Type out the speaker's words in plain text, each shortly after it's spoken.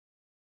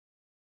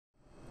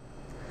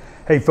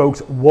Hey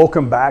folks,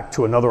 welcome back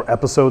to another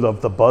episode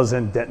of The Buzz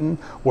in Denton,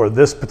 where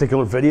this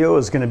particular video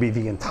is going to be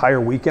the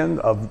entire weekend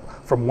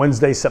from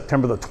Wednesday,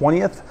 September the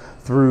 20th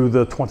through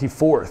the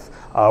 24th.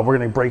 We're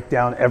going to break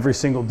down every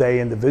single day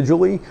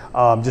individually,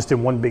 just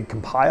in one big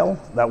compile.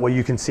 That way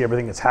you can see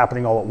everything that's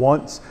happening all at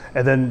once.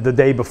 And then the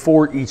day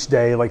before each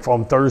day, like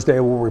on Thursday,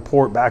 we'll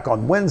report back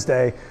on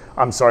Wednesday.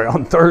 I'm sorry,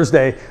 on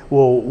Thursday,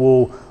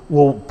 we'll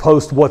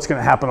post what's going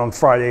to happen on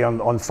Friday.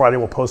 On Friday,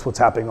 we'll post what's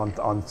happening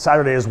on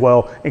Saturday as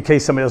well, in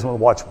case somebody doesn't want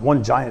to watch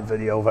one giant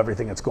video of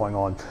everything that's going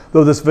on.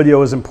 Though this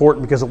video is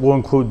important because it will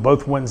include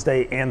both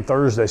Wednesday and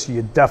Thursday, so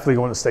you definitely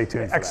want to stay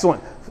tuned.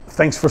 Excellent.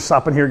 Thanks for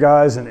stopping here,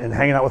 guys, and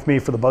hanging out with me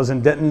for The Buzz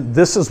in Denton.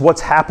 This is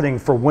what's happening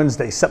for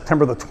Wednesday,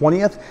 September the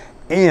 20th,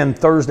 and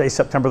Thursday,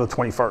 September the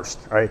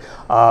 21st, right?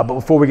 But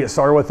before we get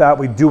started with that,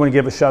 we do want to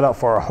give a shout out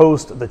for our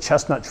host, the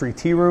Chestnut Tree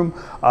Tea Room,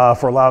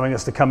 for allowing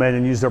us to come in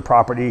and use their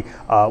property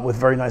with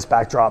very nice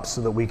backdrops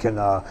so that we can,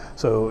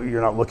 so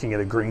you're not looking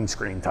at a green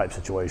screen type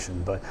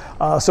situation.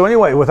 But so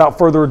anyway, without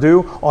further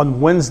ado,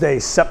 on Wednesday,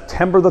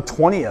 September the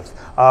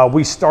 20th,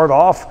 we start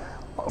off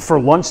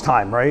for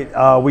lunchtime,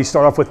 right? We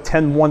start off with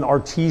 10-1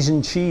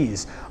 Artisan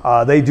Cheese.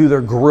 They do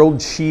their grilled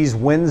cheese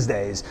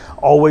Wednesdays.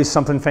 Always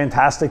something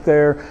fantastic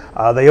there.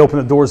 They open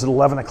the doors at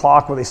 11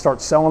 o'clock where they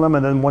start selling them,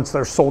 and then once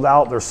they're sold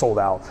out, they're sold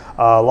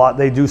out.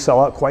 They do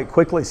sell out quite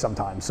quickly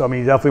sometimes. So I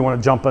mean, you definitely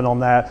want to jump in on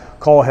that.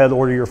 Call ahead,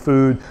 order your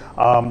food.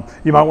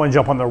 You might want to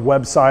jump on their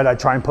website. I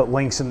try and put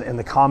links in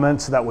the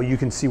comments so that way you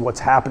can see what's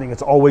happening.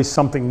 It's always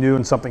something new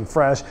and something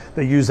fresh.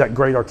 They use that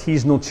great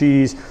artisanal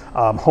cheese,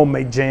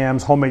 homemade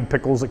jams, homemade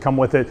pickles that come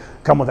with it,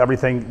 come with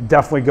everything.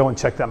 Definitely go and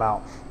check them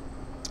out.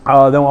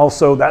 Then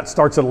also that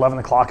starts at 11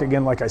 o'clock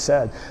again, like I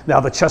said. Now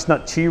the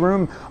Chestnut Tea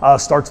Room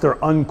starts their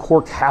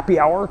Uncorked happy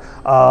hour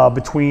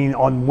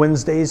on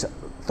Wednesdays,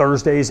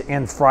 Thursdays,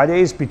 and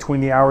Fridays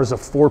between the hours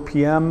of 4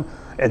 p.m.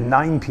 and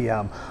 9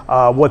 p.m.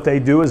 What they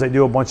do is they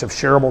do a bunch of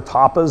shareable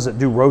tapas that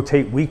do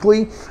rotate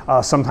weekly.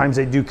 Sometimes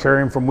they do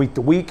carry them from week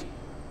to week.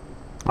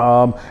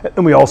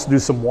 And we also do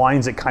some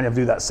wines that kind of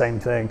do that same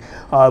thing.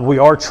 We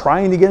are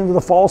trying to get into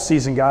the fall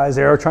season, guys.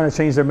 They are trying to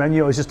change their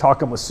menu. I was just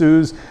talking with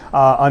Suze.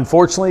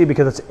 Unfortunately,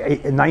 because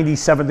it's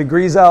 97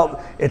 degrees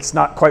out, it's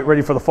not quite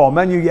ready for the fall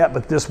menu yet,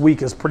 but this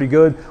week is pretty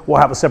good.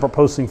 We'll have a separate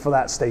posting for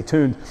that. Stay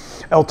tuned.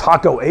 El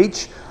Taco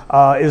H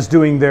is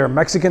doing their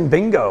Mexican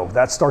bingo.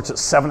 That starts at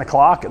 7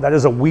 o'clock. That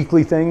is a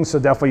weekly thing, so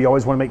definitely you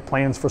always want to make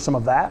plans for some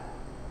of that.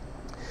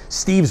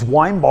 Steve's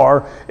Wine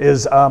Bar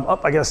is, I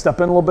got to step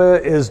in a little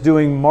bit, is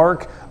doing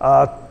Marc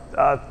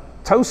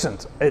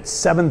Toussant at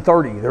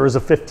 7:30. There is a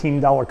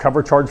 $15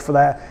 cover charge for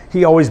that.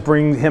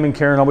 Him and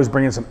Karen always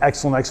bring in some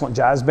excellent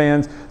jazz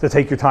bands to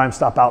take your time,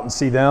 stop out and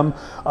see them.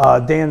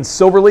 Dan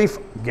Silverleaf,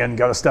 again,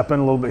 got to step in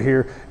a little bit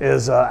here,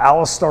 is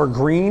Alastair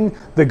Greene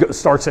that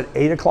starts at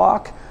 8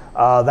 o'clock.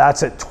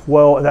 That's at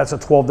 12. That's a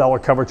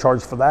 $12 cover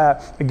charge for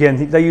that.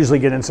 Again, they usually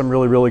get in some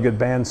really good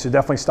bands, so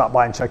definitely stop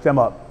by and check them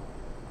up.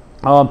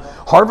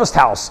 Harvest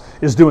House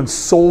is doing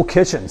Soul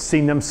Kitchen.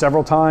 Seen them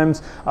several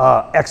times.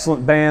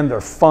 Excellent band.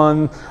 They're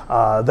fun.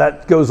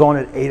 That goes on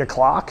at 8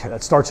 o'clock.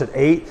 That starts at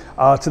 8.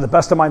 To the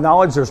best of my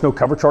knowledge, there's no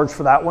cover charge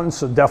for that one,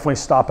 so definitely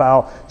stop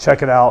out,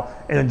 check it out,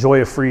 and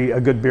enjoy a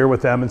good beer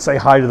with them, and say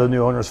hi to the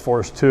new owners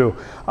for us too.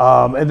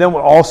 And then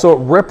also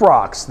at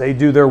RipRocks, they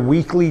do their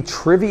weekly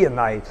trivia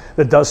night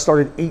that does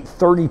start at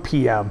 8:30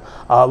 p.m.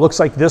 Looks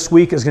like this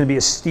week is going to be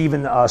a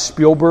Steven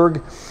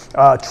Spielberg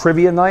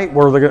trivia night,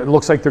 where it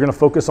looks like they're going to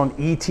focus on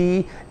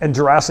E.T. and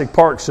Jurassic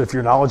Park. So if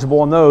you're knowledgeable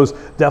on those,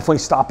 definitely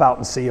stop out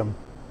and see them.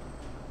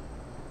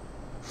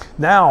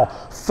 Now,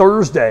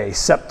 Thursday,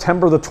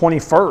 September the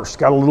 21st,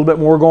 got a little bit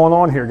more going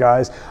on here,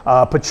 guys.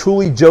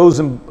 Patchouli Joe's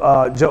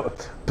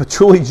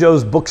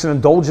Books and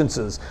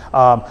Indulgences.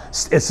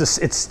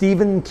 It's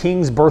Stephen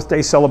King's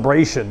birthday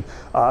celebration.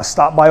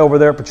 Stop by over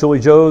there at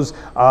Patchouli Joe's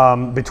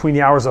between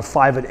the hours of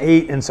 5 and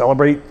 8 and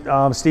celebrate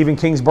Stephen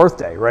King's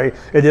birthday, right?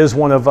 It is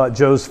one of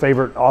Joe's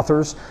favorite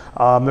authors.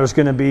 There's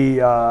going to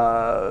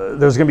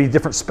be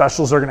different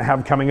specials they're going to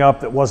have coming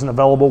up that wasn't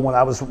available when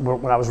I was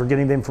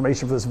getting the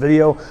information for this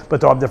video,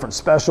 but they'll have different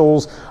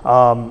specials.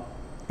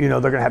 You know,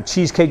 they're going to have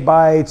cheesecake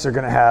bites. They're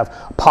going to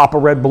have pop a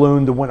red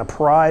balloon to win a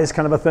prize,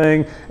 kind of a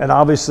thing. And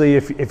obviously,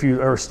 if you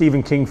are a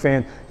Stephen King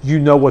fan, you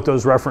know what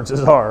those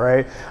references are,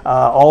 right?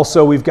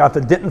 Also, we've got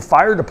the Denton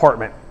Fire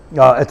Department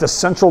at the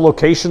central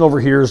location over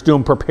here is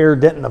doing Prepare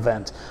Denton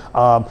event.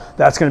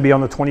 That's going to be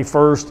on the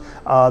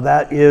 21st.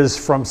 That is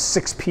from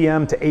 6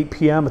 p.m. to 8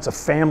 p.m. It's a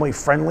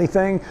family-friendly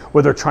thing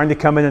where they're trying to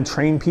come in and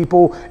train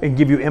people and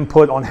give you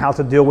input on how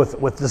to deal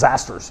with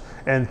disasters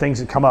and things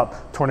that come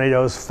up,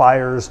 tornadoes,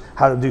 fires,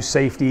 how to do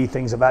safety,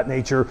 things of that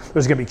nature.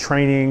 There's going to be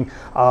training.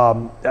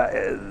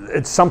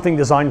 It's something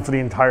designed for the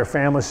entire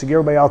family, so get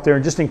everybody out there,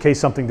 and just in case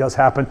something does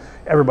happen,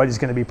 everybody's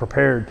going to be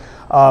prepared.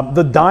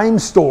 The Dime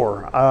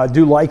Store,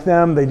 do like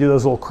them. They do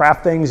those little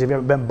craft things. If you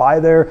haven't been by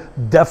there,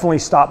 definitely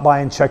stop by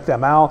and check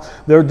them out.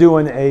 They're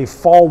doing a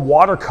fall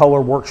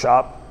watercolor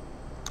workshop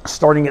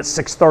starting at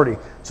 6:30.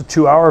 It's a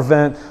 2-hour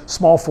event,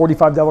 small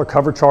 $45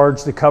 cover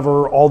charge to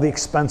cover all the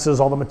expenses,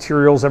 all the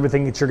materials,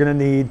 everything that you're going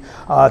to need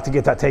to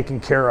get that taken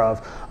care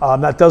of.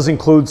 That does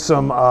include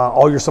some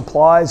all your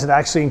supplies. It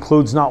actually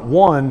includes not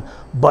one,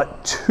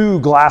 but 2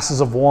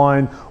 glasses of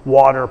wine,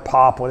 water,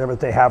 pop, whatever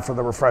they have for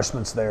the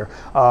refreshments there.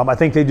 I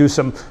think they do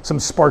some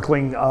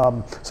sparkling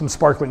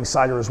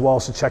cider as well,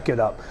 so check it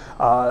up.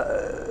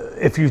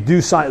 If you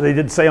do sign, they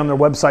did say on their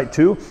website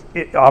too,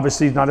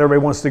 obviously not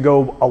everybody wants to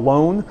go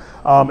alone.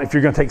 If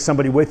you're going to take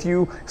somebody with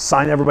you,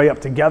 sign everybody up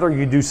together,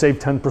 you do save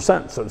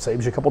 10%, so it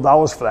saves you a couple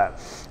dollars for that.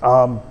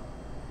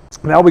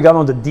 Now we got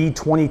on to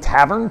D20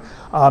 Tavern.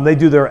 They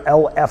do their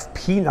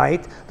LFP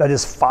night. That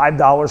is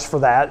 $5 for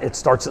that. It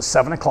starts at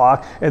 7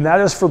 o'clock, and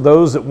that is for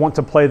those that want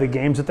to play the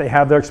games that they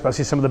have there,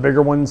 especially some of the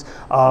bigger ones.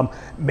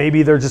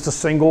 Maybe they're just a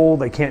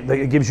single.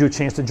 It gives you a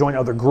chance to join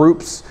other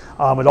groups.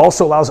 It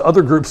also allows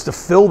other groups to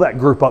fill that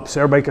group up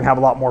so everybody can have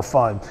a lot more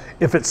fun.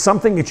 If it's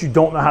something that you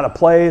don't know how to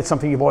play, it's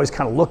something you've always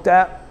kind of looked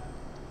at,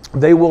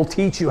 they will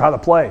teach you how to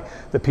play.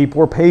 The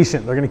people are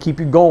patient. They're going to keep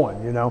you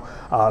going, you know.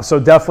 So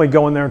definitely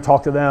go in there and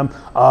talk to them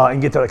and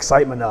get that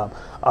excitement up.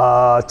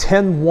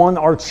 10-1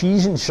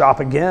 Artisan shop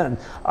again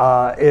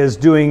is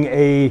doing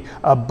a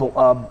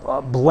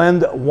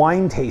blend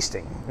wine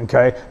tasting.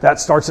 Okay, that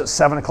starts at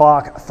 7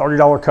 o'clock.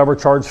 $30 cover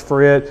charge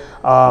for it.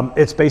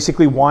 It's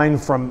basically wine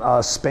from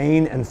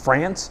Spain and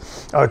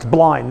France. It's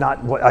blind,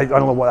 not what I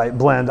don't know what I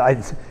blend.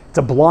 It's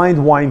a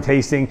blind wine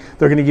tasting.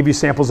 They're going to give you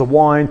samples of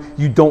wine.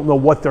 You don't know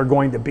what they're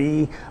going to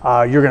be.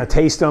 You're going to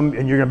taste them,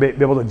 and you're going to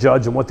be able to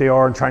judge on what they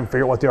are and try and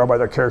figure out what they are by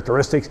their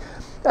characteristics.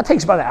 That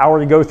takes about an hour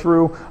to go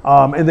through.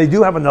 And they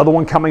do have another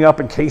one coming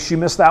up in case you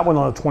missed that one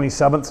on the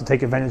 27th, so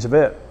take advantage of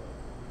it.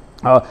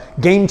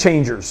 Game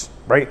Changers,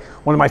 right?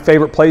 One of my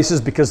favorite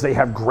places because they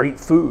have great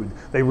food.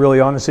 They really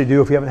honestly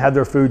do. If you haven't had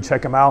their food,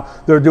 check them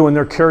out. They're doing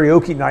their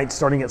karaoke night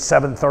starting at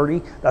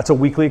 7:30. That's a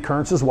weekly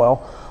occurrence as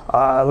well.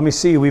 Let me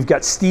see. We've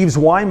got Steve's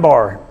Wine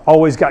Bar.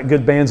 Always got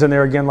good bands in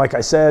there again, like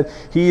I said.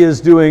 He is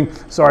doing,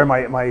 sorry,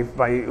 my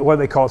what do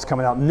they call it's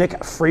coming out?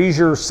 Nick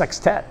Frazier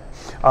Sextet.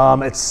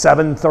 It's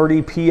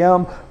 7:30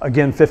 p.m.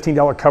 Again,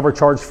 $15 cover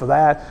charge for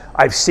that.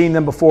 I've seen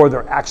them before.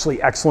 They're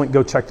actually excellent.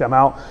 Go check them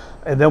out.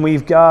 And then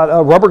we've got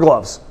Rubber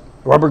Gloves.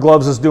 Rubber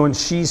Gloves is doing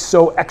She's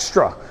So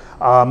Extra.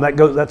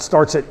 That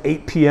starts at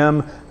 8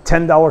 p.m.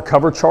 $10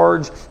 cover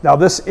charge. Now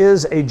this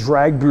is a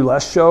drag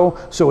burlesque show,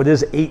 so it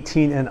is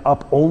 18 and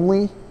up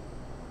only.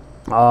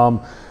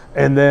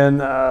 And then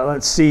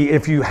let's see,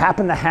 if you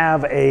happen to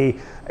have a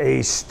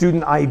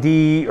student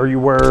ID or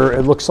you wear,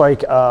 it looks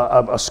like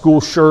a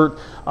school shirt,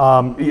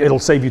 it'll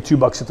save you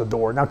 $2 at the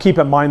door. Now keep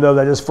in mind though,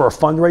 that is for a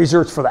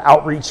fundraiser. It's for the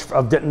outreach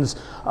of Denton's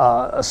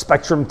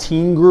Spectrum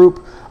Teen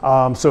Group.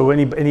 So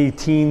any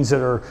teens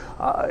that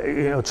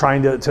are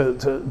trying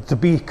to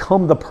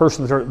become the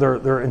person that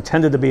they're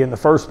intended to be in the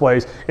first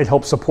place, it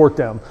helps support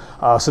them.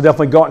 So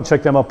definitely go out and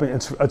check them up.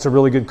 It's a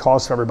really good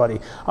cause for everybody.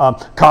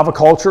 Kava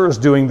Culture is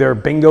doing their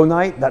bingo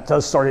night. That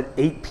does start at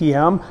 8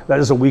 p.m. That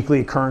is a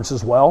weekly occurrence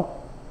as well.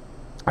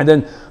 And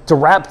then to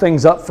wrap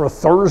things up for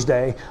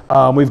Thursday,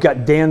 we've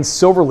got Dan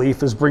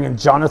Silverleaf is bringing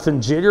Jonathan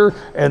Jitter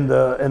and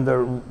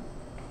the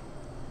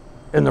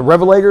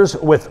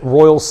Revelators with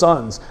Royal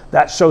Sons.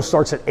 That show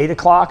starts at 8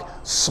 o'clock.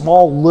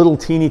 Small, little,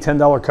 teeny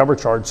 $10 cover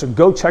charge. So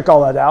go check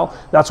all that out.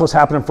 That's what's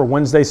happening for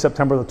Wednesday,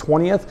 September the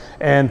 20th,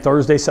 and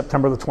Thursday,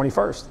 September the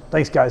 21st.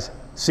 Thanks, guys.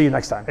 See you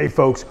next time. Hey,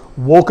 folks,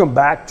 welcome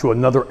back to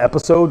another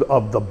episode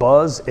of The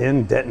Buzz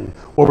in Denton,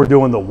 where we're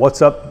doing the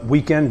What's Up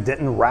Weekend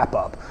Denton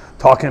Wrap-Up,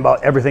 talking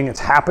about everything that's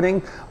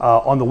happening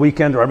on the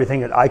weekend or everything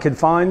that I could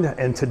find.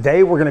 And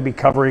today we're going to be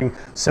covering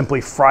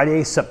simply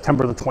Friday,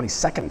 September the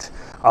 22nd.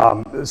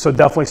 So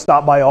definitely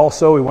stop by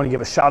also. We want to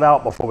give a shout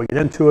out before we get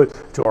into it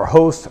to our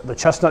host, the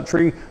Chestnut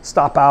Tree.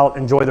 Stop out,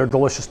 enjoy their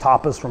delicious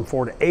tapas from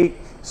 4 to 8,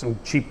 some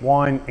cheap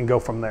wine, and go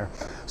from there.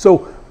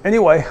 So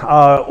anyway,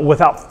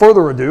 without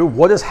further ado,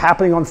 what is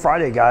happening on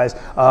Friday, guys?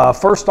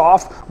 First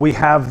off, we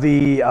have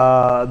the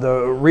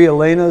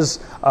Rielena's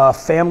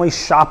Family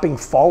Shopping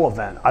Fall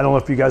event. I don't know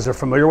if you guys are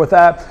familiar with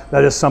that.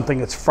 That is something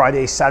that's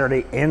Friday,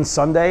 Saturday, and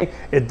Sunday.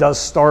 It does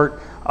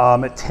start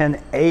at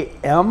 10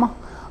 a.m.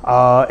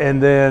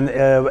 And then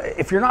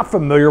if you're not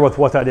familiar with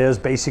what that is,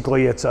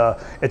 basically it's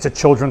a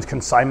children's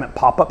consignment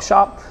pop-up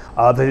shop.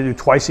 They do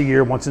twice a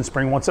year, once in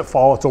spring, once at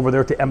fall. It's over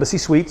there at the Embassy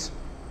Suites.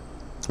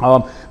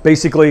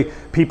 Basically,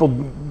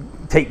 people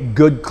take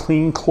good,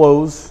 clean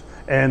clothes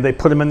and they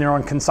put them in there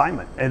on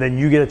consignment, and then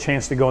you get a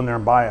chance to go in there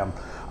and buy them,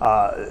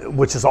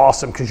 which is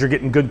awesome because you're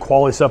getting good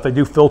quality stuff. They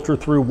do filter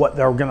through what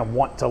they're going to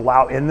want to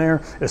allow in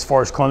there as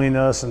far as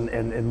cleanliness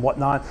and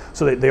whatnot,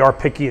 so they are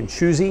picky and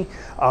choosy.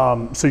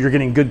 So you're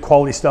getting good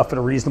quality stuff at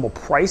a reasonable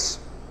price.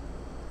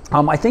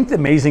 I think the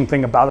amazing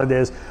thing about it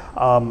is,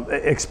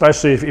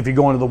 especially if you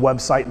go onto the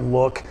website and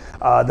look,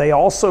 they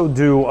also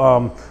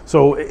do,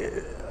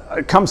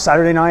 come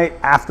Saturday night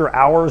after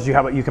hours,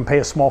 you can pay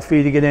a small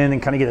fee to get in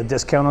and kind of get a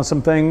discount on some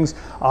things.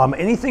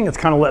 Anything that's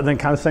kind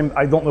of same.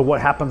 I don't know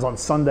what happens on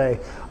Sunday.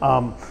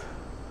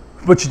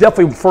 But you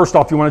definitely, first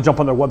off, you want to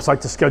jump on their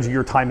website to schedule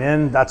your time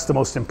in. That's the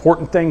most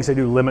important thing. They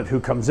do limit who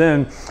comes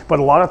in. But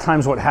a lot of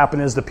times what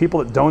happens is the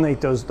people that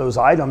donate those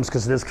items,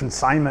 because it is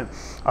consignment,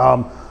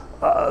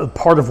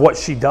 part of what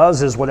she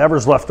does is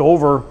whatever's left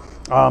over,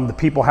 the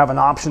people have an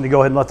option to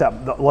go ahead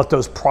and let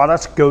those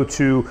products go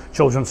to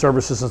children's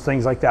services and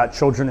things like that,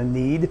 children in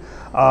need.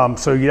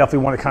 So you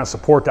definitely want to kind of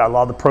support that. A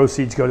lot of the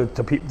proceeds go to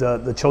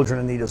the children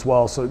in need as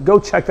well. So go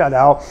check that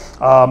out.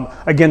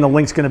 Again, the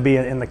link's going to be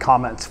in the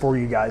comments for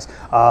you guys.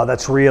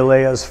 That's Ria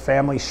Leia's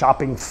Family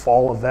Shopping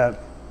Fall Event.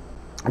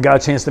 I got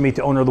a chance to meet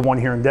the owner of the one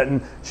here in Denton.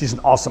 She's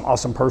an awesome,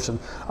 awesome person.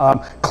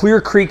 Clear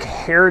Creek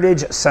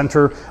Heritage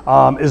Center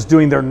is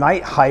doing their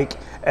night hike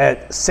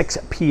at 6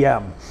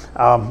 p.m.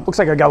 Looks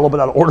like I got a little bit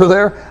out of order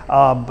there,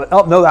 but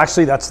oh, no,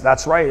 actually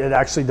that's right. It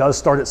actually does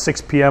start at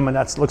 6 p.m. and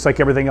that looks like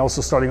everything else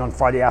is starting on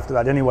Friday after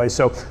that anyway.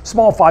 So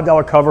small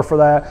 $5 cover for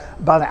that,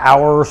 about an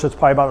hour, so it's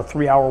probably about a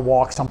 3-hour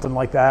walk, something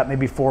like that,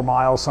 maybe 4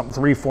 miles,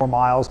 something 3-4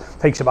 miles,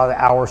 takes about an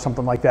hour,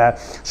 something like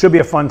that. Should be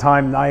a fun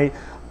time night.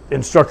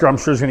 Instructor, I'm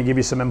sure, is going to give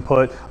you some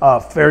input.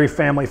 Very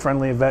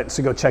family-friendly event,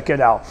 so go check it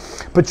out.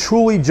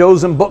 Patchouli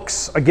Joes and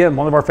Books, again,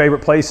 one of our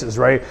favorite places,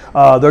 right?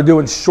 They're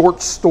doing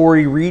short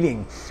story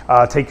reading.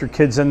 Take your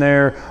kids in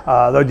there.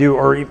 They'll do,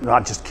 or even,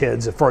 not just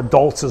kids, for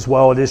adults as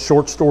well. It is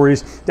short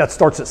stories. That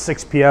starts at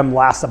 6 p.m.,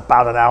 lasts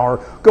about an hour.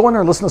 Go in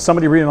there and listen to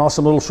somebody read an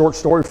awesome little short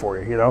story for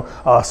you, you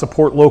know.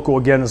 Support local,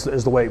 again,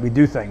 is the way we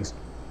do things.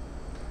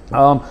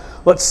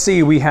 Let's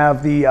see, we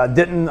have the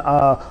Denton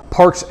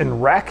Parks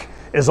and Rec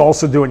is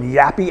also doing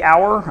Yappy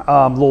Hour,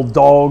 little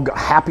dog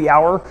happy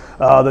hour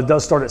that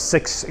does start at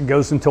 6 and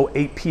goes until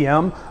 8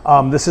 p.m.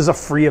 This is a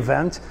free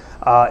event.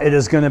 It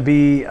is going to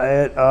be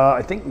at,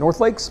 I think, North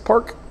Lakes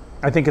Park.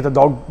 I think at the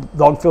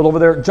dog field over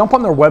there. Jump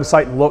on their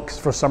website and look.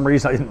 For some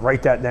reason, I didn't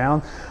write that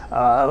down.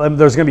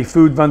 There's going to be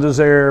food vendors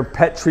there,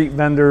 pet treat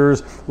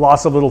vendors,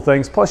 lots of little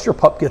things. Plus, your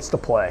pup gets to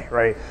play,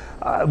 right?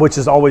 Which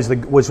was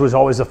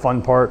always a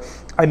fun part.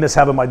 I miss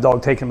having my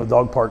dog taking him to the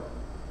dog park.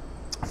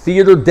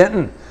 Theater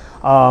Denton.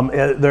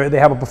 They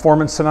have a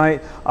performance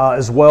tonight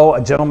as well,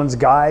 A Gentleman's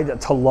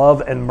Guide to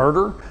Love and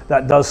Murder.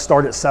 That does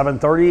start at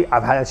 7:30.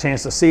 I've had a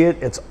chance to see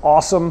it. It's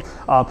awesome.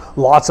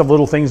 Lots of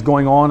little things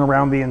going on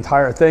around the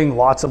entire thing.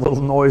 Lots of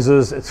little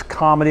noises. It's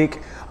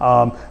comedic.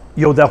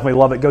 You'll definitely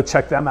love it. Go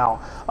check them out.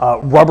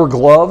 Rubber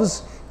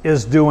Gloves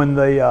is doing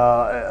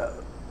the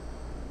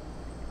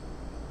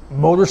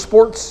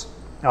motorsports.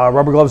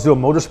 Rubber Gloves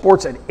doing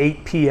motorsports at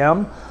 8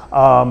 p.m.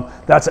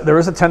 There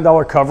is a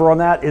 $10 cover on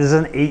that. It is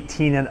an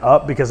 18 and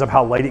up because of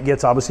how late it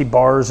gets. Obviously,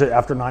 bars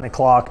after 9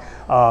 o'clock.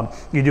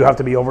 You do have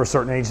to be over a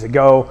certain age to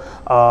go.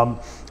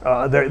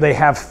 They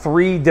have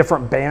 3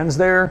 different bands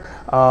there: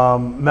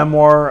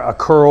 Memoir, A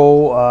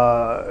Curl,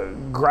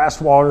 Grass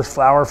Waters,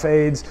 Flower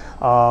Fades.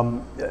 They're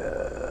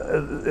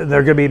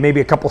going to be maybe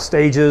a couple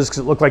stages because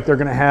it looked like they're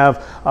going to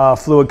have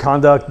Fluid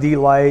Conduct,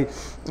 D-Light,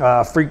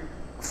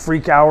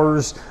 Freak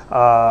Hours,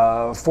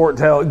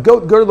 Fortail. Go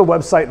to the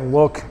website and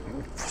look.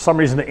 For some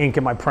reason, the ink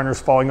in my printer's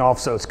falling off,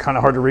 so it's kind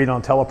of hard to read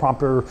on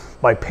teleprompter,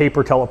 my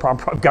paper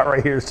teleprompter I've got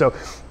right here. So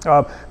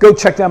go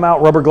check them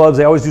out, Rubber Gloves.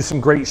 They always do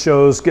some great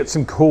shows, get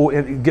some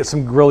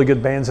really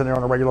good bands in there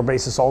on a regular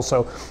basis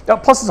also.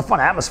 Plus, it's a fun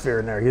atmosphere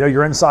in there. You know,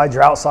 you're inside,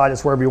 you're outside,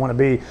 it's wherever you want to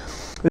be.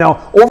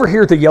 Now, over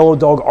here at the Yellow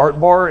Dog Art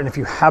Bar, and if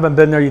you haven't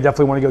been there, you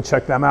definitely want to go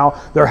check them out.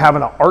 They're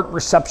having an art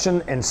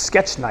reception and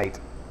sketch night.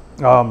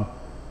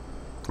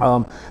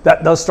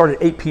 That does start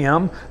at 8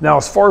 p.m. Now,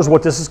 as far as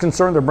what this is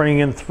concerned, they're bringing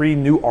in 3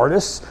 new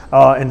artists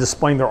and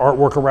displaying their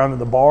artwork around in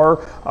the bar.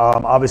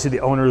 Obviously, the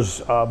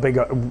owner's big,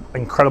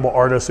 incredible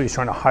artist, so he's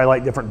trying to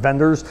highlight different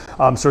vendors.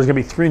 So there's going to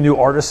be 3 new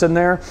artists in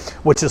there,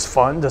 which is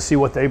fun to see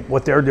what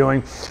they're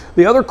doing.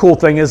 The other cool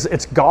thing is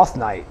it's Goth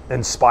Night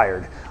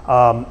inspired,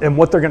 and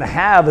what they're going to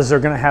have is they're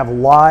going to have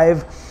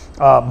live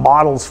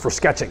models for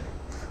sketching.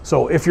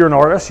 So if you're an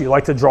artist, you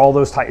like to draw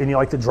those type, and you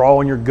like to draw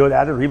and you're good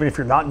at it, or even if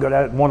you're not good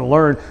at it and want to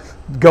learn,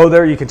 go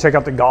there. You can check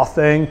out the Goth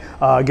thing,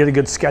 get a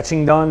good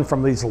sketching done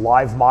from these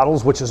live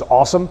models, which is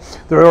awesome.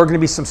 There are going to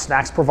be some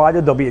snacks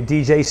provided. There'll be a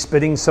DJ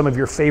spitting some of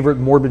your favorite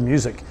morbid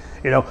music,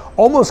 you know,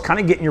 almost kind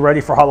of getting you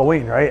ready for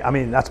Halloween, right? I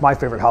mean, that's my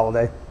favorite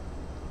holiday.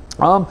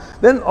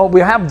 Then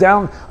we have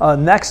down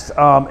next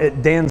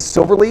at Dan's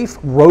Silverleaf,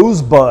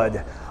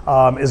 Rosebud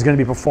is going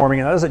to be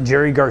performing, and that is a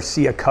Jerry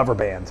Garcia cover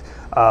band.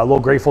 A little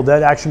Grateful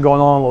Dead action going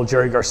on, a little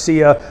Jerry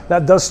Garcia.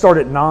 That does start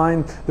at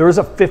 9. There is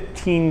a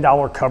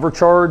 $15 cover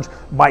charge.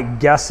 My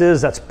guess is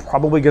that's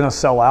probably going to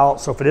sell out.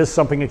 So if it is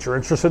something that you're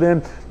interested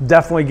in,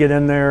 definitely get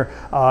in there,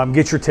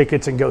 get your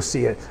tickets and go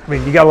see it. I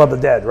mean, you got to love the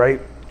Dead, right?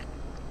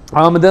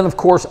 And then, of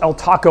course, El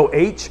Taco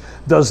H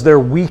does their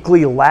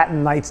weekly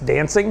Latin Nights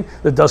dancing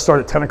that does start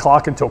at 10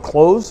 o'clock until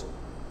close.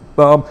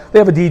 They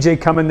have a DJ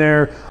come in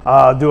there,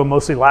 doing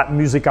mostly Latin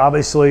music,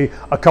 obviously.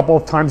 A couple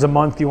of times a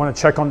month, you want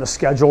to check on the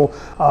schedule.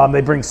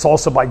 They bring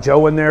Salsa by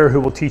Joe in there, who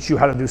will teach you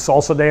how to do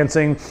salsa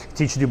dancing,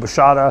 teach you to do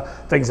bachata,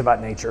 things of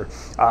that nature.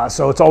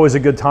 So it's always a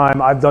good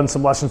time. I've done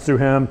some lessons through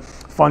him.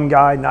 Fun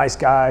guy, nice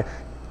guy.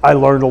 I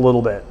learned a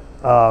little bit.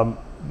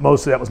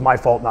 mostly that was my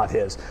fault, not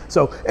his.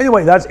 So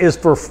anyway, that's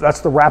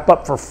the wrap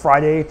up for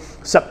Friday,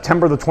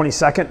 September the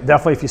 22nd.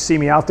 Definitely, if you see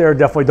me out there,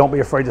 definitely don't be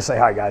afraid to say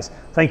hi, guys.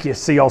 Thank you.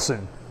 See y'all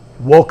soon.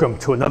 Welcome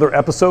to another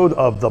episode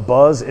of The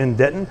Buzz in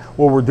Denton,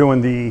 where we're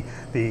doing the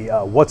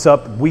What's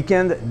Up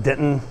Weekend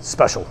Denton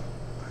special.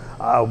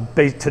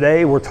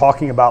 Today we're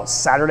talking about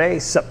Saturday,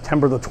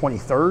 September the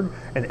 23rd,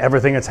 and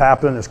everything that's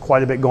happening. There's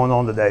quite a bit going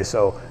on today,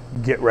 so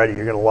get ready.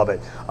 You're going to love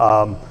it.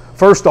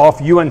 First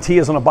off, UNT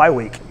is on a bye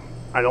week.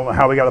 I don't know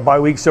how we got a bye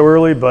week so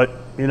early, but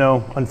you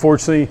know,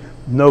 unfortunately,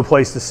 no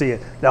place to see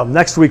it. Now,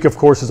 next week, of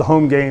course, is a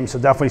home game, so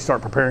definitely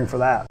start preparing for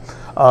that.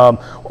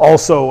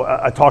 Also,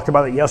 I talked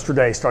about it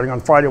yesterday. Starting on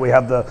Friday, we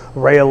have the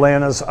Ray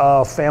Atlanta's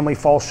Family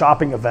Fall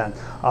Shopping event.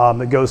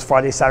 It goes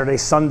Friday, Saturday,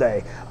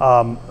 Sunday.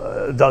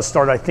 It does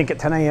start, I think, at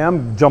 10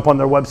 a.m. Jump on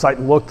their website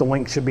and look. The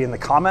link should be in the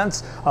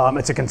comments.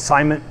 It's a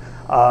consignment.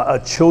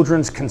 A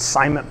children's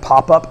consignment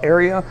pop-up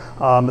area.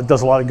 It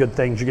does a lot of good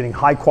things. You're getting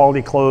high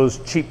quality clothes,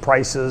 cheap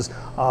prices,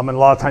 and a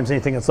lot of times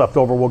anything that's left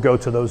over will go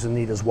to those in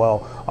need as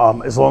well,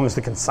 as long as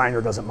the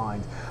consignor doesn't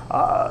mind.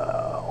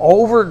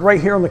 Over right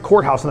here on the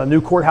courthouse, in the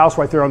new courthouse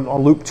right there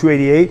on Loop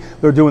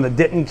 288, they're doing the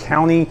Denton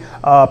County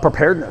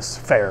Preparedness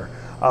Fair.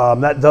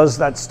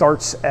 That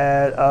starts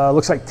at,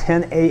 looks like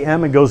 10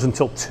 a.m. and goes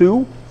until 2.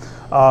 You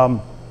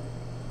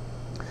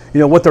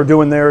know, what they're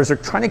doing there is they're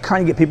trying to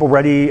kind of get people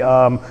ready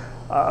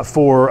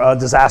for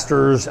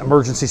disasters,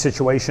 emergency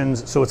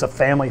situations. So it's a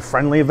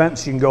family-friendly event.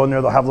 So you can go in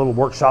there, they'll have a little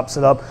workshop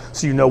set up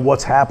so you know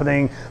what's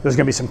happening. There's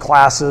gonna be some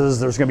classes,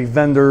 there's gonna be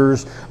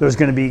vendors, there's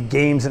gonna be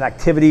games and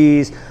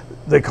activities.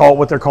 They call it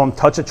what they're calling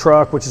Touch a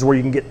Truck, which is where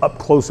you can get up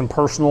close and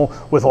personal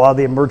with a lot of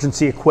the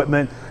emergency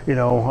equipment, you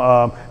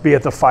know, be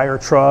it the fire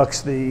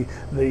trucks, the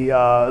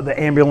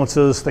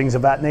ambulances, things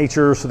of that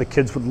nature. So the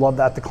kids would love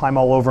that, to climb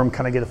all over them,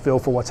 kind of get a feel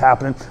for what's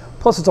happening.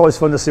 Plus, it's always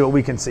fun to see what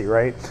we can see,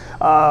 right?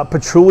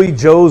 Patchouli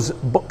Joe's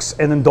Books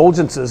and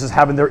Indulgences is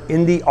having their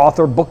indie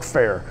author book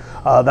fair.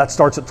 That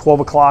starts at 12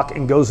 o'clock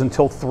and goes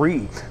until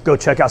 3. Go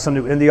check out some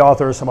new indie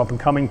authors, some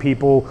up-and-coming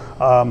people.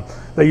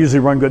 They usually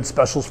run good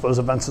specials for those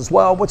events as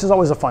well, which is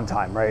always a fun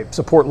time, right?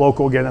 Support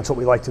local, again, that's what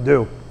we like to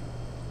do.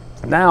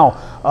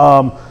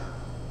 Now,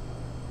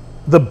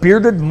 the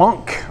Bearded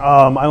Monk,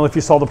 I don't know if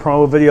you saw the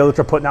promo video that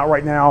they're putting out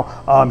right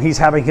now. He's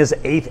having his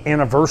 8th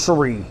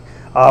anniversary.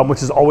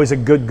 Which is always a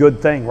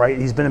good thing, right?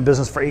 He's been in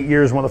business for 8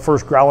 years, one of the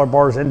first growler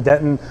bars in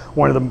Denton,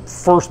 one of the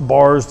first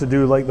bars to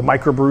do like the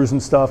microbrews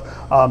and stuff.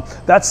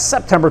 That's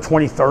September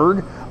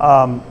 23rd.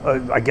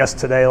 I guess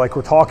today, like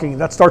we're talking,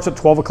 that starts at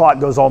 12 o'clock,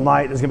 goes all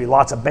night. There's gonna be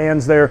lots of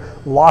bands there,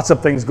 lots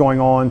of things going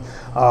on.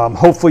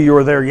 Hopefully you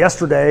were there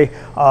yesterday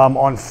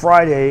on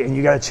Friday, and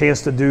you got a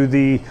chance to do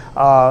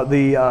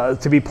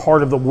to be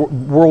part of the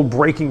world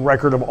breaking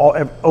record of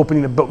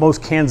opening the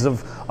most cans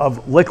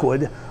of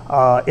liquid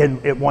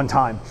at one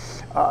time.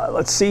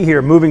 Let's see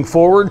here. Moving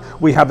forward,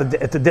 we have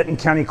at the Denton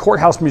County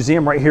Courthouse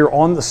Museum right here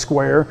on the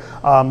square.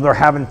 They're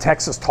having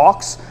Texas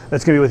Talks.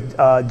 That's going to be with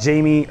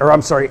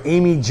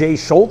Amy J.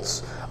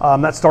 Schultz.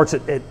 That starts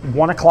at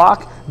 1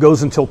 o'clock,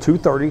 goes until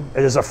 2:30.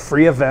 It is a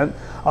free event.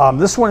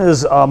 This one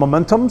is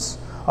Momentums.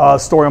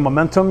 Story on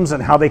Momentums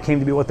and how they came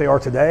to be what they are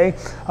today.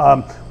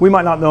 We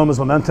might not know them as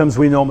Momentums,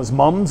 we know them as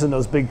mums, and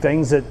those big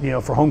things that, you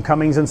know, for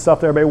homecomings and stuff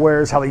that everybody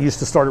wears, how they used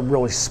to start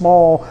really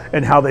small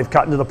and how they've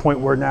gotten to the point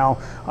where now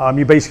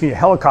you basically need a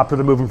helicopter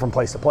to move them from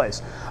place to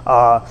place.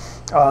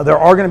 There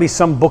are going to be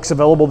some books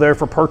available there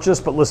for purchase,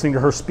 but listening to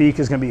her speak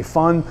is going to be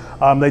fun.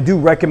 They do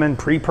recommend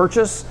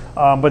pre-purchase,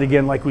 but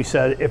again, like we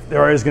said, if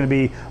there is going to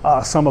be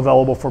some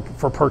available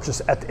for purchase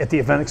at the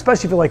event,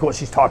 especially if you like what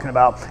she's talking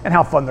about and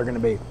how fun they're going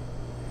to be.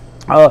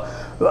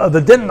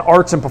 The Denton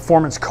Arts and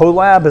Performance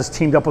Collab has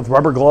teamed up with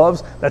Rubber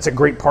Gloves. That's a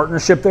great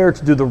partnership there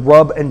to do the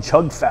Rub and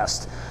Chug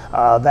Fest.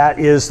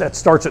 That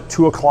starts at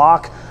 2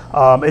 o'clock.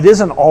 It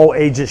is an all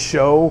ages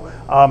show.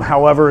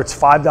 However, it's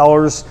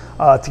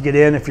 $5 to get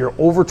in. If you're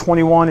over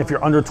 21, if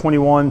you're under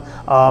 21,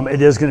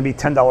 it is going to be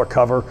 $10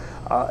 cover.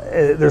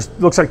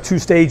 Looks like 2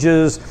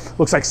 stages,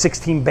 looks like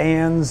 16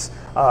 bands.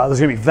 There's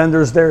going to be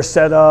vendors there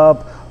set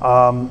up.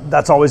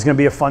 That's always going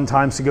to be a fun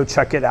time, so go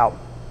check it out.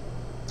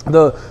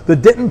 The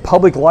Denton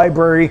Public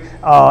Library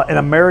and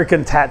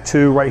American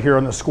Tattoo right here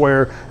on the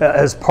square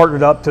has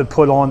partnered up to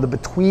put on the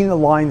Between the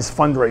Lines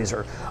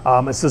fundraiser.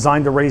 It's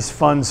designed to raise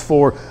funds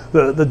for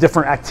the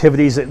different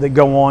activities that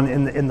go on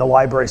in the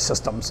library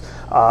systems.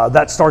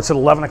 That starts at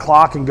 11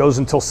 o'clock and goes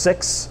until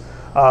 6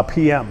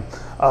 p.m.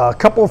 A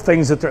couple of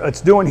things that it's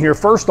doing here.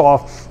 First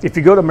off, if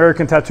you go to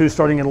American Tattoo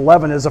starting at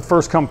 11, is a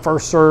first come,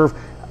 first serve.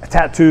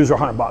 Tattoos are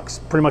 $100,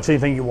 pretty much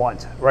anything you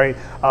want, right?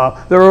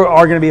 There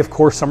are going to be, of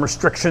course, some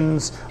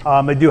restrictions.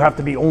 They do have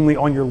to be only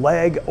on your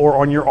leg or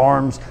on your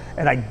arms,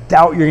 and I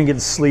doubt you're going to get a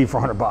sleeve for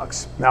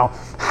 $100. Now,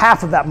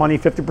 half of that money,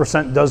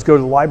 50%, does go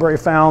to the library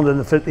found,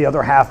 and the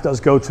other half does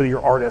go to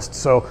your artist.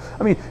 So,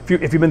 I mean,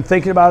 if you've been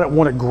thinking about it,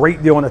 want a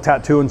great deal on a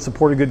tattoo and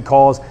support a good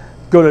cause,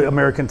 go to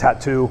American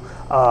Tattoo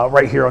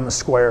right here on the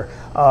square.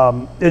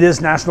 It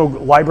is National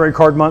Library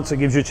Card Month, so it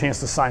gives you a chance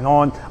to sign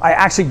on. I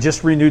actually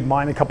just renewed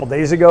mine a couple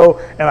days ago,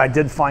 and I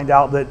did find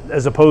out that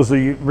as opposed to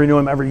you renew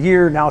them every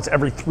year, now it's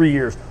every 3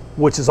 years,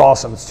 which is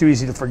awesome. It's too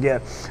easy to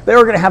forget. They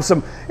are going to have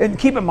some, and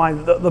keep in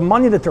mind, the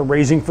money that they're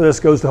raising for this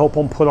goes to help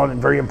them put on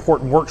very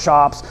important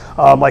workshops,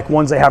 like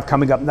ones they have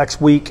coming up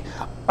next week,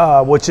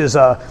 which is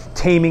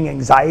Taming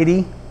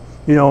Anxiety,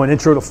 you know, an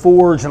intro to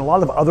Forge, and a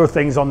lot of other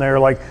things on there,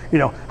 like, you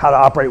know, how to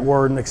operate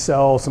Word and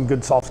Excel, some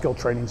good soft skill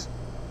trainings.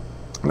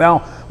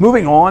 Now,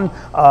 moving on,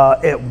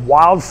 at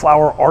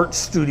Wildflower Art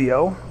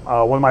Studio,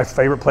 one of my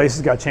favorite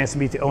places, got a chance to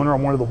meet the owner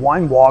on one of the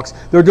wine walks.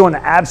 They're doing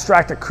an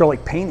abstract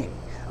acrylic painting.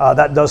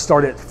 That does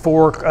start at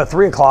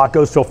 3 o'clock,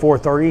 goes till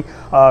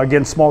 4:30.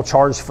 Again, small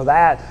charge for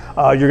that.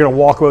 You're going to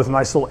walk away with a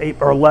nice little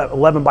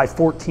 11 by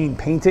 14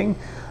 painting,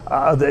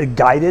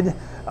 guided.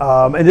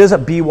 It is a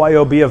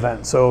BYOB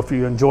event, so if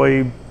you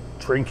enjoy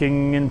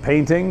drinking and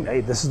painting,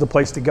 hey, this is the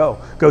place to go.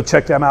 Go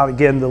check them out.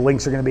 Again, the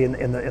links are going to be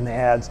in the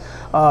ads.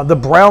 The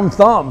Brown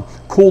Thumb,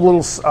 cool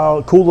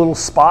little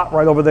spot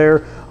right over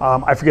there.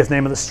 I forget the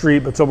name of the street,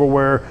 but it's over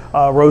where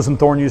Rose and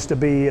Thorn used to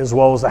be, as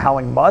well as the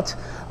Howling Mutt.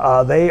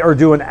 They are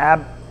doing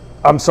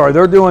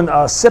they're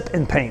doing sip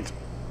and paint.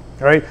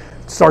 All right.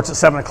 Starts at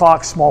 7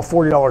 o'clock, small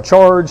 $40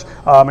 charge,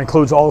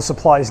 includes all the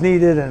supplies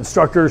needed and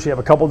instructors. You have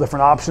a couple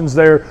different options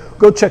there.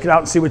 Go check it out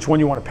and see which one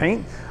you want to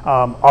paint.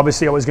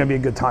 Obviously, always going to be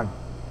a good time.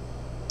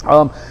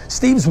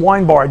 Steve's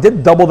Wine Bar, I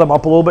did double them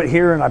up a little bit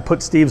here, and I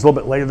put Steve's a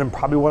little bit later than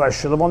probably what I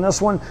should have on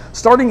this one.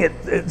 It's going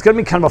to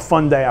be kind of a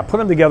fun day. I put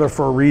them together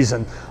for a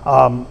reason.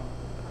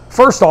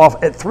 First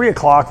off, at 3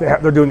 o'clock,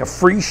 they're doing a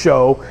free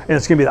show, and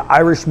it's going to be the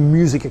Irish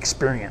Music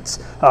Experience.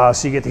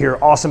 So you get to hear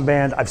awesome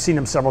band. I've seen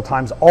them several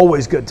times,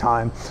 always good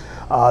time.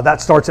 That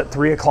starts at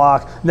 3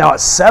 o'clock. Now at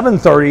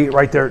 7:30,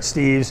 right there at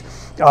Steve's,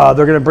 they're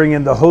going to bring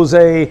in the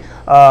Jose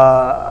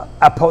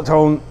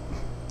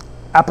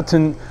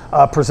Appeton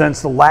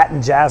presents the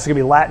Latin Jazz. It's going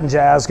to be Latin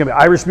Jazz. It's going to be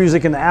Irish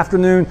music in the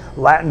afternoon,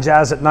 Latin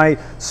Jazz at night,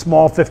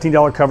 small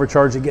 $15 cover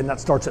charge. Again, that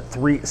starts at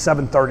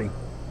 7:30.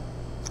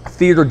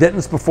 Theater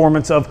Denton's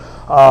performance of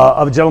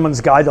A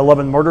Gentleman's Guide to Love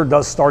and Murder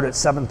does start at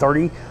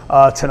 7:30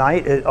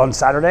 tonight on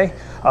Saturday.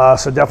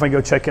 So definitely go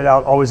check it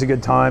out. Always a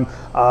good time.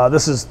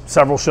 This is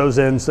several shows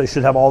in, so they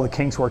should have all the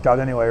kinks worked out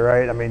anyway,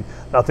 right? I mean,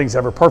 nothing's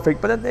ever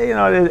perfect, but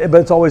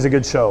but it's always a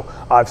good show.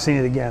 I've seen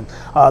it again.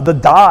 The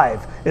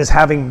Dive is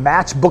having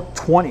Matchbook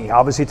 20.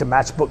 Obviously, it's a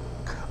matchbook,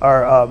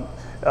 or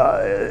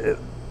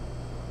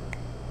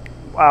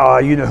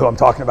you know who I'm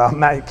talking about.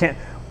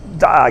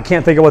 I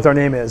can't think of what their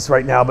name is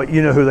right now, but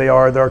you know who they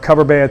are. They're a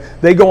cover band.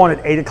 They go on at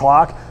 8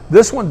 o'clock.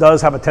 This one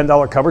does have a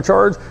 $10 cover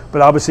charge,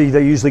 but obviously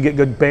they usually get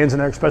good bands in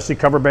there, especially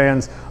cover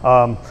bands.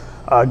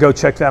 Go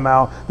check them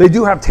out. They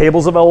do have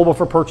tables available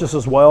for purchase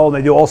as well. And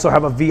they do also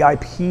have a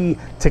VIP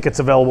tickets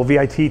available,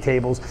 VIP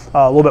tables,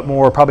 a little bit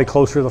more, probably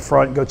closer to the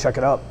front. Go check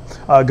it out.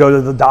 Go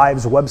to the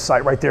Dives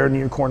website right there in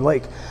Unicorn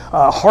Lake.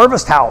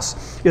 Harvest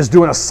House is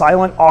doing a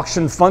silent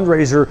auction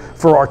fundraiser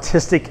for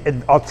artistic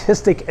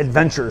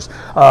adventures.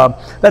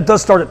 That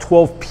does start at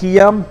 12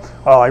 p.m.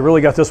 I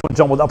really got this one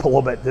jumbled up a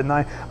little bit, didn't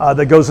I?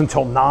 That goes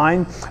until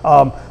 9.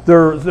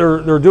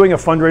 They're doing a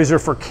fundraiser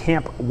for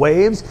Camp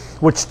Waves,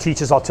 which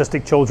teaches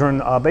autistic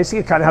children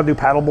basically kind of how to do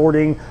paddle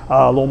boarding,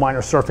 a little minor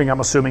surfing,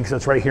 I'm assuming, because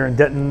it's right here in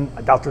Denton.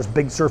 I doubt there's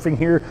big surfing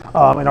here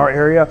in our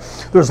area.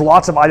 There's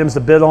lots of items to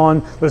bid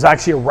on. There's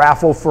actually a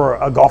raffle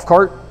for a golf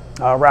cart.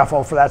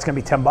 Raffle for that's going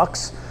to be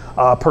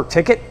 $10 per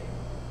ticket.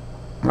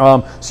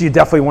 So you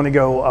definitely want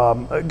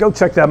to go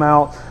check them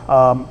out.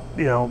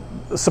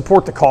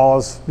 Support the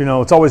cause.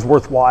 It's always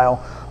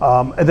worthwhile.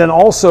 And then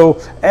also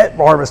at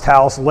Harvest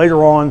House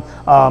later on,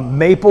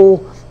 Maple,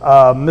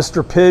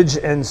 Mr. Pidge,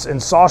 and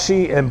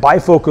Sashi and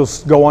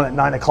Bifocals go on at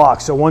 9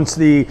 o'clock. So once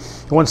the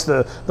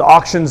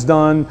auction's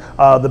done,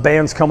 the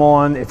bands come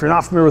on. If you're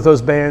not familiar with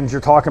those bands, you're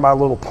talking about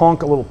a little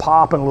punk, a little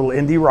pop, and a little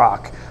indie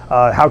rock.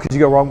 How could you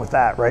go wrong with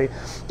that, right?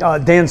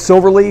 Dan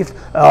Silverleaf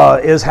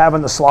is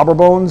having the Slobber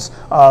Bones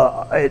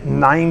at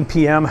 9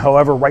 p.m.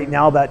 However, right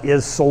now that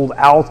is sold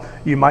out.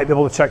 You might be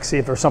able to check, see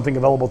if there's something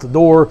available at the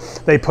door.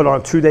 They put on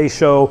a 2-day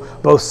show,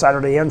 both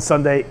Saturday and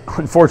Sunday.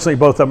 Unfortunately,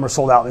 both of them are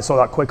sold out. They sold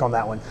out quick on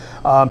that one.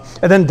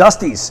 And then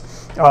Dusty's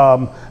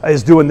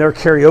is doing their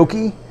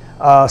karaoke.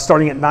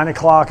 Starting at 9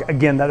 o'clock.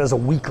 Again, that is a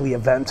weekly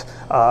event.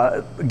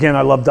 Again,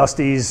 I love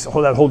Dusty's,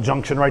 that whole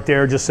junction right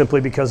there, just simply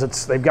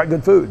because they've got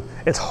good food.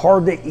 It's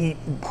hard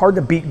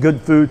to beat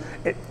good food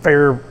at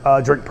fair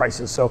drink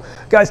prices. So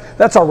guys,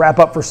 that's our wrap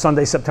up for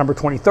Sunday, September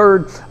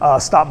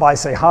 23rd. Stop by,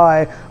 say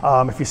hi.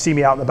 If you see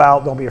me out and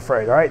about, don't be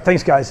afraid. All right,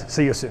 thanks guys,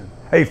 see you soon.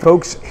 Hey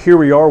folks, here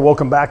we are.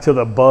 Welcome back to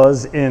the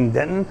Buzz in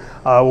Denton,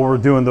 where we're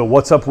doing the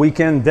What's Up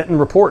Weekend Denton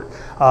Report.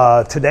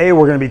 Today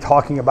we're gonna be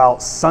talking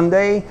about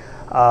Sunday,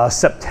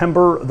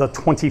 September the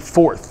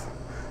 24th.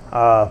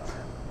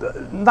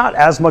 not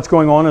as much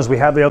going on as we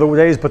have the other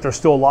days, but there's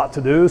still a lot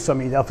to do. So I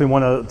mean, you definitely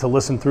want to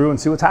listen through and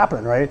see what's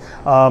happening, right?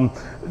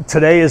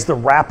 Today is the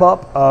wrap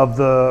up of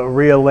the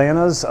Ria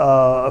Lana's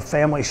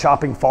family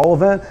shopping fall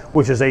event,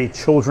 which is a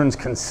children's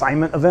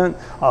consignment event.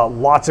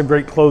 Lots of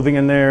great clothing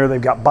in there.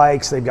 They've got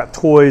bikes, they've got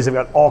toys, they've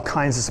got all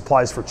kinds of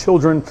supplies for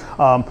children.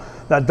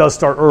 That does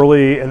start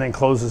early and then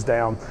closes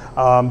down.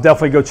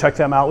 Definitely go check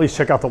them out. At least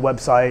check out the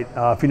website.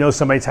 If you know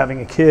somebody's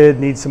having a kid,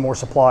 needs some more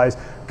supplies,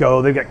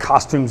 go. They've got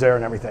costumes there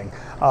and everything,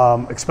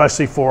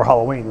 especially for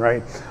Halloween,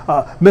 right?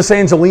 Miss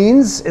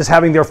Angeline's is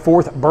having their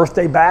 4th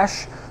birthday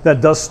bash. That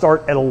does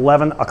start at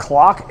 11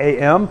 o'clock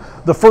a.m.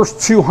 The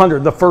first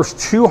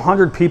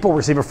 200 people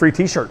receive a free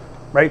t-shirt,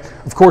 right?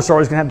 Of course, they're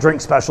always gonna have drink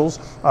specials.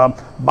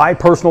 My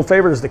personal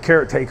favorite is the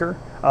Carrot Taker.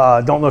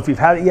 Don't know if you've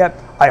had it yet.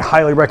 I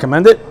highly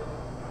recommend it.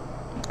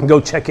 Go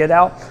check it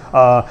out.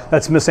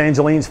 That's Miss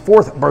Angeline's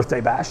 4th birthday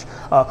bash.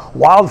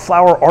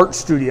 Wildflower Art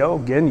Studio,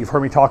 again, you've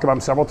heard me talk about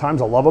them several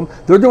times. I love them.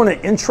 They're doing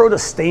an intro to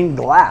stained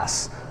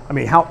glass. I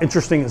mean, how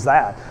interesting is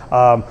that?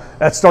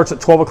 That starts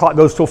at 12 o'clock,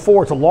 goes till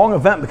 4. It's a long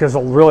event because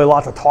there's really a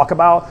lot to talk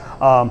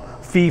about.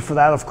 Fee for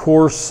that, of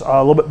course, a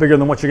little bit bigger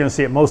than what you're going to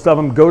see at most of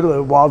them. Go to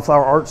the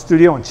Wildflower Art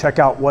Studio and check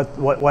out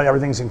what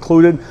everything's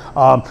included.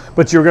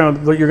 But you're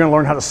going to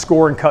learn how to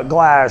score and cut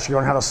glass. You're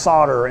going to learn how to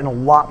solder and a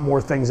lot more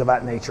things of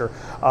that nature.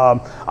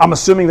 I'm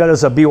assuming that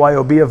is a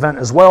BYOB event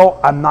as well.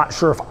 I'm not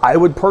sure if I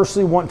would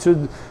personally want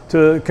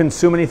to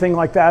consume anything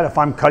like that if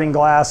I'm cutting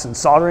glass and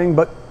soldering,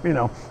 but you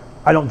know,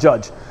 I don't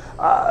judge.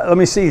 Let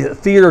me see,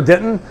 Theater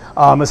Denton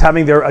is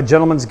having their A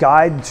Gentleman's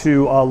Guide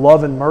to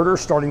Love and Murder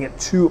starting at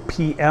 2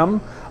 p.m.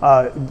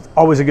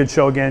 Always a good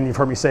show again, you've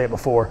heard me say it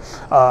before.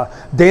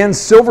 Dan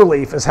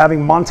Silverleaf is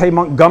having Monte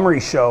Montgomery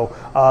show.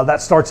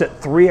 That starts at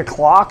 3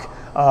 o'clock.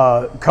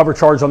 Cover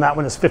charge on that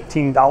one is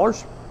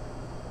 $15.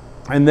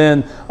 And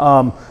then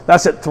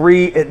that's at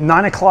 3. At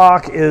 9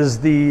 o'clock is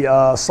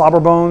the Slobber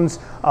Bones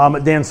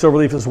at Dan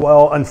Silverleaf as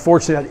well.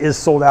 Unfortunately, that is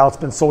sold out. It's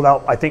been sold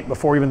out, I think,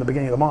 before even the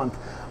beginning of the month.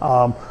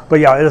 But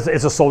yeah,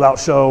 it's a sold out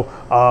show.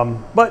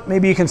 But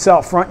maybe you can sit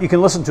out front. You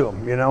can listen to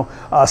them, you know.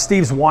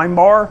 Steve's Wine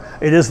Bar.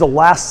 It is the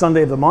last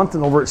Sunday of the month.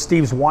 And over at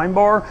Steve's Wine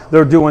Bar,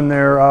 they're doing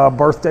their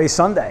birthday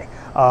Sunday.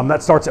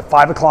 That starts at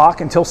 5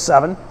 o'clock until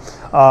 7.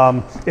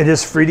 It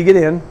is free to get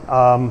in.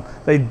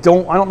 I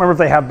don't remember if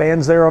they have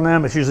bands there on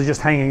them. It's usually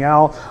just hanging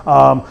out.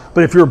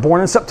 But if you were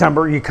born in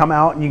September, you come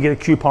out and you get a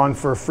coupon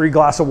for a free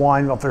glass of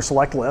wine off their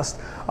select list.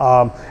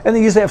 And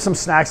they usually have some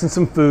snacks and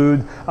some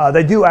food.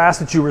 They do ask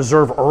that you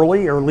reserve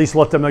early, or at least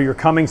let them know you're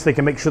coming so they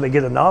can make sure they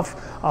get enough.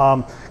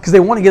 Because they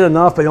want to get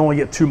enough, but they don't want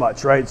to get too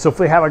much, right? So if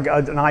they have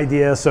an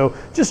idea, so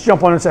just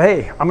jump on and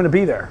say, hey, I'm going to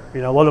be there.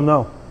 You know, let them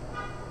know.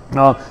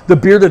 The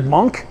Bearded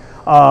Monk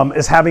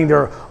is having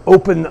their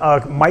open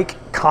mic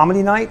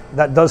comedy night.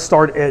 That does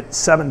start at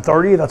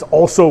 7:30. That's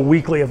also a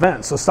weekly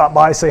event. So stop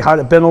by, say hi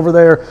to Ben over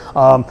there.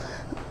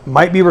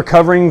 Might be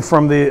recovering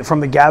from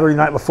the gathering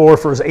night before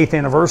for his 8th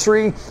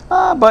anniversary,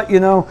 but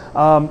you know,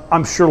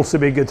 I'm sure it'll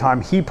still be a good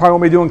time. He probably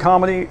won't be doing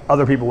comedy,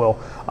 other people will.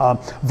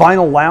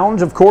 Vinyl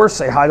Lounge, of course,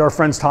 say hi to our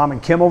friends Tom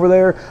and Kim over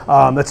there.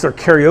 That's their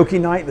karaoke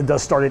night that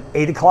does start at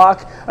 8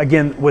 o'clock.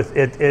 Again, with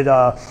at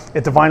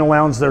the Vinyl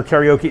Lounge, their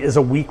karaoke is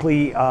a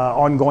weekly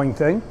ongoing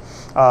thing.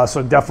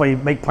 So definitely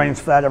make plans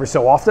for that every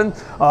so often.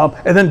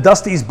 And then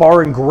Dusty's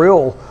Bar and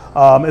Grill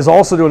is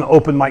also doing an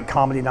open mic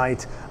comedy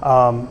night.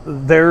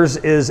 Theirs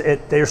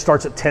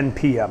starts at 10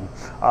 p.m.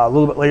 A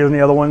little bit later than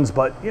the other ones,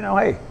 but you know,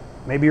 hey,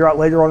 maybe you're out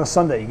later on a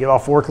Sunday. You get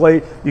off work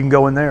late, you can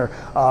go in there.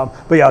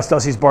 But yeah, it's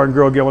Dusty's Bar and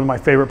Grill, again, one of my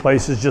favorite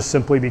places, just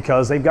simply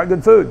because they've got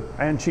good food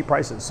and cheap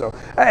prices. So,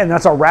 and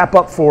that's our wrap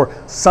up for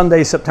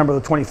Sunday, September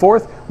the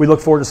 24th. We look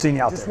forward to seeing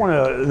you out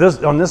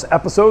there. On this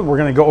episode, we're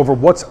going to go over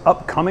what's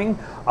upcoming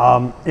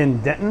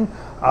in Denton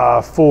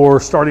for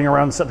starting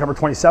around September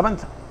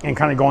 27th and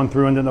kind of going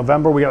through into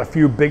November. We got a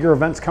few bigger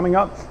events coming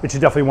up that you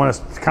definitely want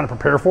to kind of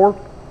prepare for.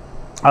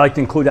 I like to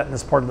include that in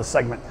this part of the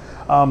segment.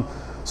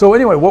 So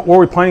anyway, what were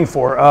we planning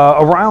for?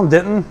 Around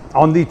Denton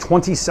on the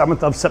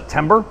 27th of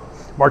September,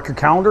 mark your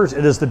calendars,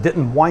 it is the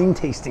Denton Wine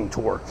Tasting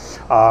Tour.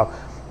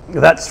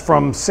 That's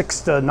from 6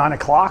 to 9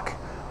 o'clock.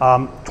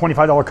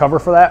 $25 cover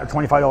for that, or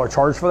 $25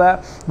 charge for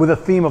that, with a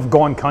theme of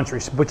going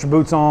country. So put your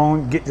boots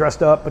on, get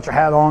dressed up, put your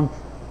hat on,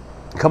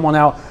 come on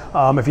out.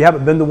 If you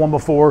haven't been to one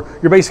before,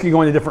 you're basically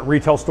going to different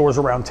retail stores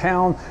around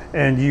town,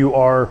 and you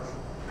are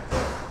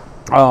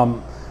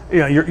you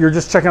know, you're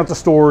just checking out the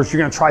stores. You're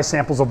going to try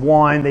samples of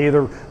wine. They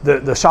either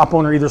the shop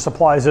owner either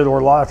supplies it, or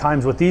a lot of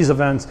times with these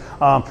events,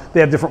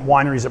 they have different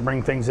wineries that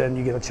bring things in.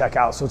 You get to check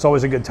out, so it's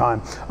always a good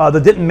time. The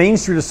Denton Main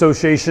Street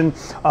Association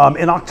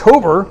in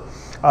October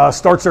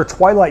starts their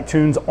Twilight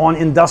Tunes on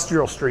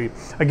Industrial Street.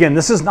 Again,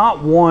 this is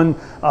not one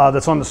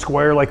that's on the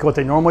square like what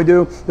they normally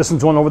do. This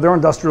one's one over there on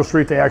Industrial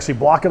Street. They actually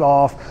block it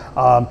off.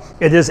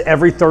 It is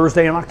every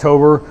Thursday in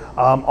October.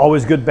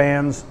 Always good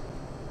bands.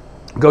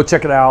 Go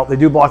check it out. They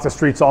do block the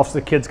streets off so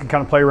the kids can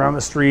kind of play around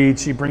the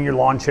streets. You bring your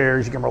lawn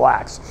chairs, you can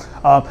relax.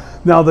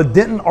 Now the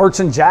Denton Arts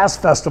and Jazz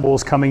Festival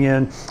is coming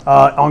in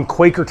on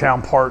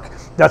Quakertown Park.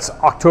 That's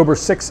October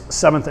 6th,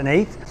 7th, and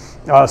 8th.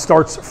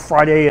 Starts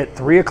Friday at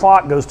 3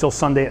 o'clock, goes till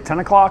Sunday at 10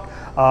 o'clock.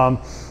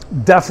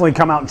 Definitely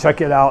come out and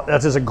check it out.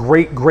 That is a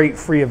great, great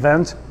free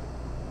event.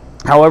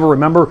 However,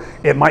 remember,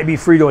 it might be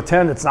free to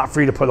attend. It's not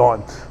free to put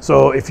on.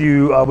 So if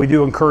you, we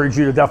do encourage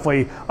you to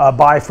definitely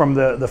buy from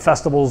the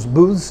festival's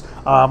booths,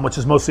 which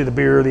is mostly the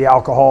beer, the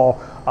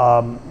alcohol,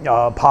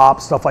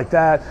 pop, stuff like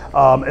that,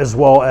 as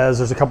well as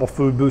there's a couple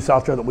food booths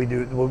out there that we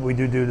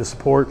do to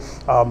support.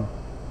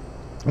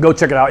 Go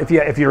check it out.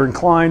 If you're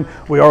inclined,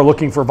 we are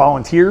looking for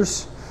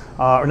volunteers,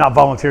 or not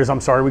volunteers. I'm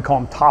sorry, we call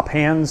them top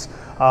hands.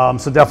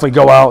 So definitely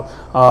go out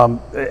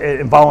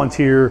and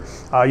volunteer.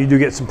 You do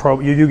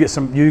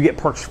get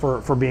perks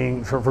for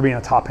being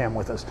a top hand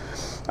with us.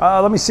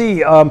 Let me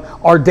see.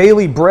 Our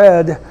Daily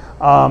Bread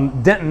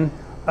Denton.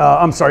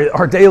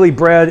 Our Daily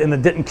Bread in the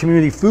Denton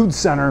Community Food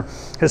Center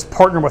has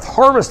partnered with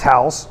Harvest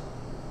House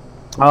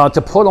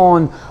to put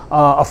on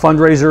a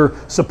fundraiser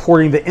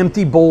supporting the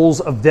Empty Bowls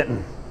of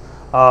Denton.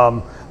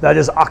 That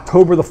is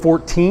October the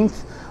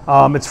 14th.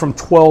 It's from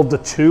 12 to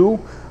 2.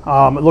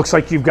 It looks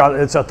like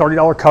it's a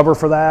 $30 cover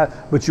for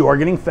that, but you are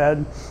getting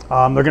fed.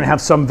 They're going to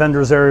have some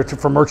vendors there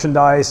for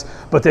merchandise,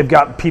 but they've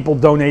got people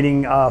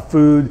donating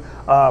food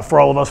for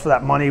all of us for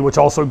that money, which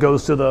also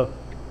goes to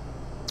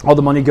all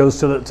the money goes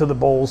to the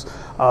bowls,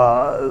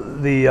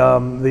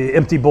 the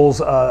Empty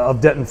Bowls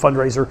of Denton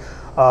fundraiser.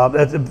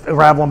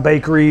 Ravelin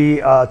Bakery,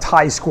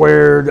 Thai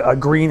Squared,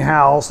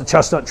 Greenhouse, the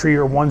Chestnut Tree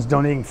are ones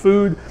donating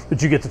food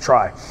that you get to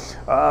try.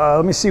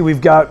 Let me see,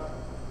 we've got.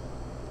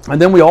 And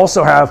then we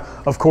also have,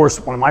 of course,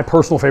 one of my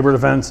personal favorite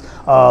events,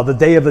 the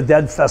Day of the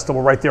Dead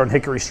Festival right there on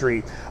Hickory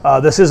Street.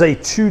 This is a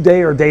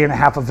 2-day or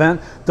day-and-a-half event.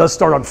 It does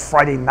start on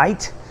Friday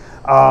night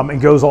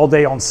and goes all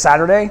day on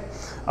Saturday.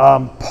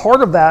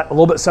 Part of that, a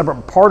little bit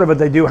separate, part of it,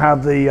 they do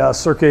have the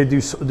Cirque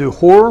du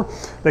Horror.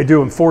 They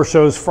do in 4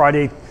 shows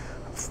Friday.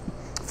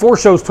 4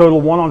 shows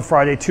total, 1 on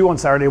Friday, 2 on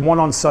Saturday, 1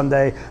 on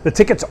Sunday. The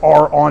tickets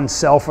are on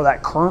sale for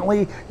that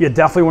currently. You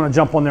definitely want to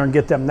jump on there and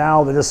get them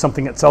now. That is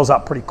something that sells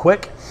out pretty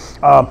quick.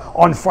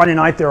 On Friday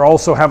night, they're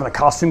also having a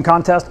costume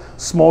contest.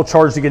 Small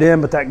charge to get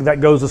in, but that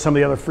goes with some of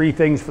the other free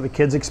things for the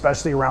kids,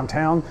 especially around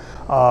town.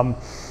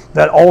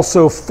 That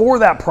also, for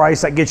that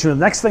price, that gets you to the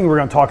next thing we're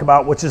going to talk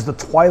about, which is the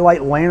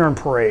Twilight Lantern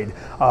Parade.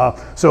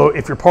 So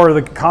if you're part of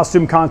the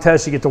costume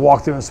contest, you get to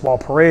walk through a small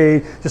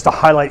parade just to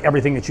highlight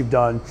everything that you've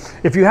done.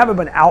 If you haven't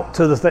been out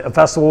to the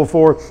festival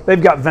before,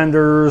 they've got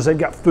vendors, they've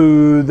got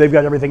food, they've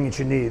got everything that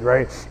you need,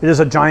 right? It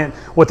is a giant,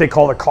 what they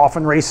call the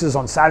coffin races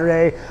on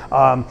Saturday.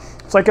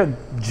 It's like a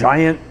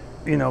giant,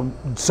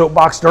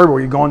 soapbox derby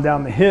where you're going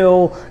down the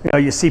hill,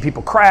 you see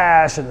people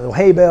crash and the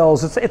hay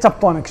bales. It's a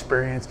fun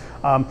experience.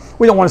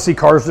 We don't want to see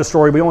cars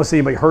destroyed. We don't want to see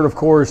anybody hurt, of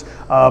course,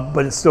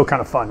 but it's still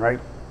kind of fun, right?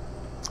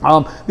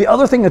 The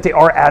other thing that they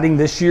are adding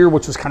this year,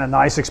 which was kind of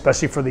nice,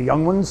 especially for the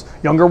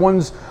younger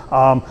ones,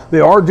 they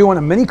are doing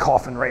a mini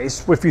coffin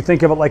race. If you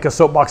think of it like a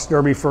soapbox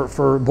derby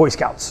for Boy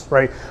Scouts,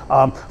 right?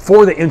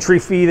 For the entry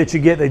fee that you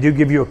get, they do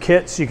give you a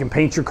kit, so you can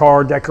paint your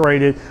car,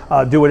 decorate it,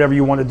 do whatever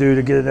you want to do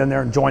to get it in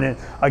there and join it.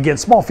 Again,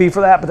 small fee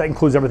for that, but that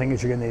includes everything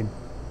that you're going to need.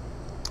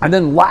 And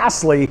then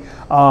lastly,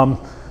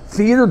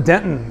 Theater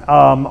Denton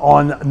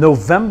on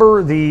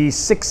November the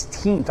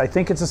 16th. I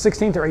think it's the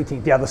 16th or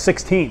 18th. Yeah, the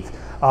 16th.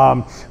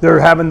 They're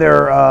having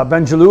their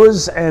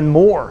Benjaluas and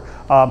more.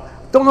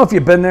 Don't know if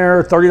you've been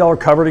there, $30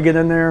 cover to get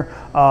in there.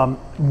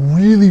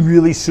 Really,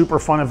 really super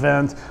fun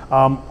event.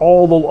 A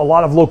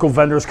lot of local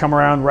vendors come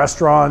around,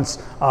 restaurants,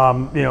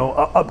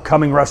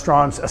 upcoming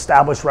restaurants,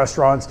 established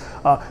restaurants.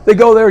 They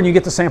go there and you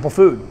get to sample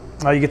food.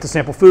 You get to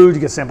sample food,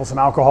 you get to sample some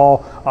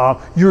alcohol.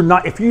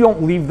 If you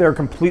don't leave there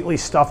completely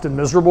stuffed and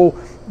miserable,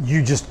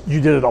 you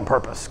did it on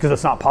purpose, because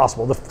it's not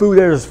possible. The food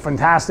there is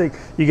fantastic.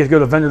 You get to go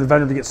to vendor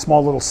to get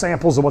small little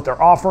samples of what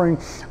they're offering.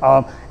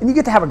 And you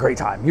get to have a great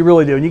time. You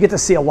really do. And you get to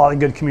see a lot of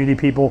good community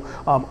people.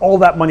 All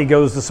that money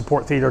goes to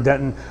support Theater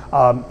Denton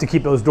to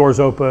keep those doors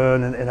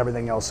open and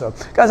everything else. So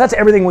guys, that's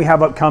everything we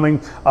have upcoming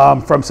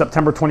from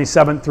September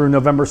 27th through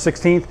November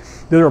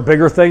 16th. There are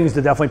bigger things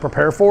to definitely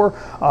prepare for.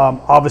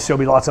 Obviously, there'll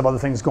be lots of other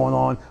things going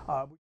on.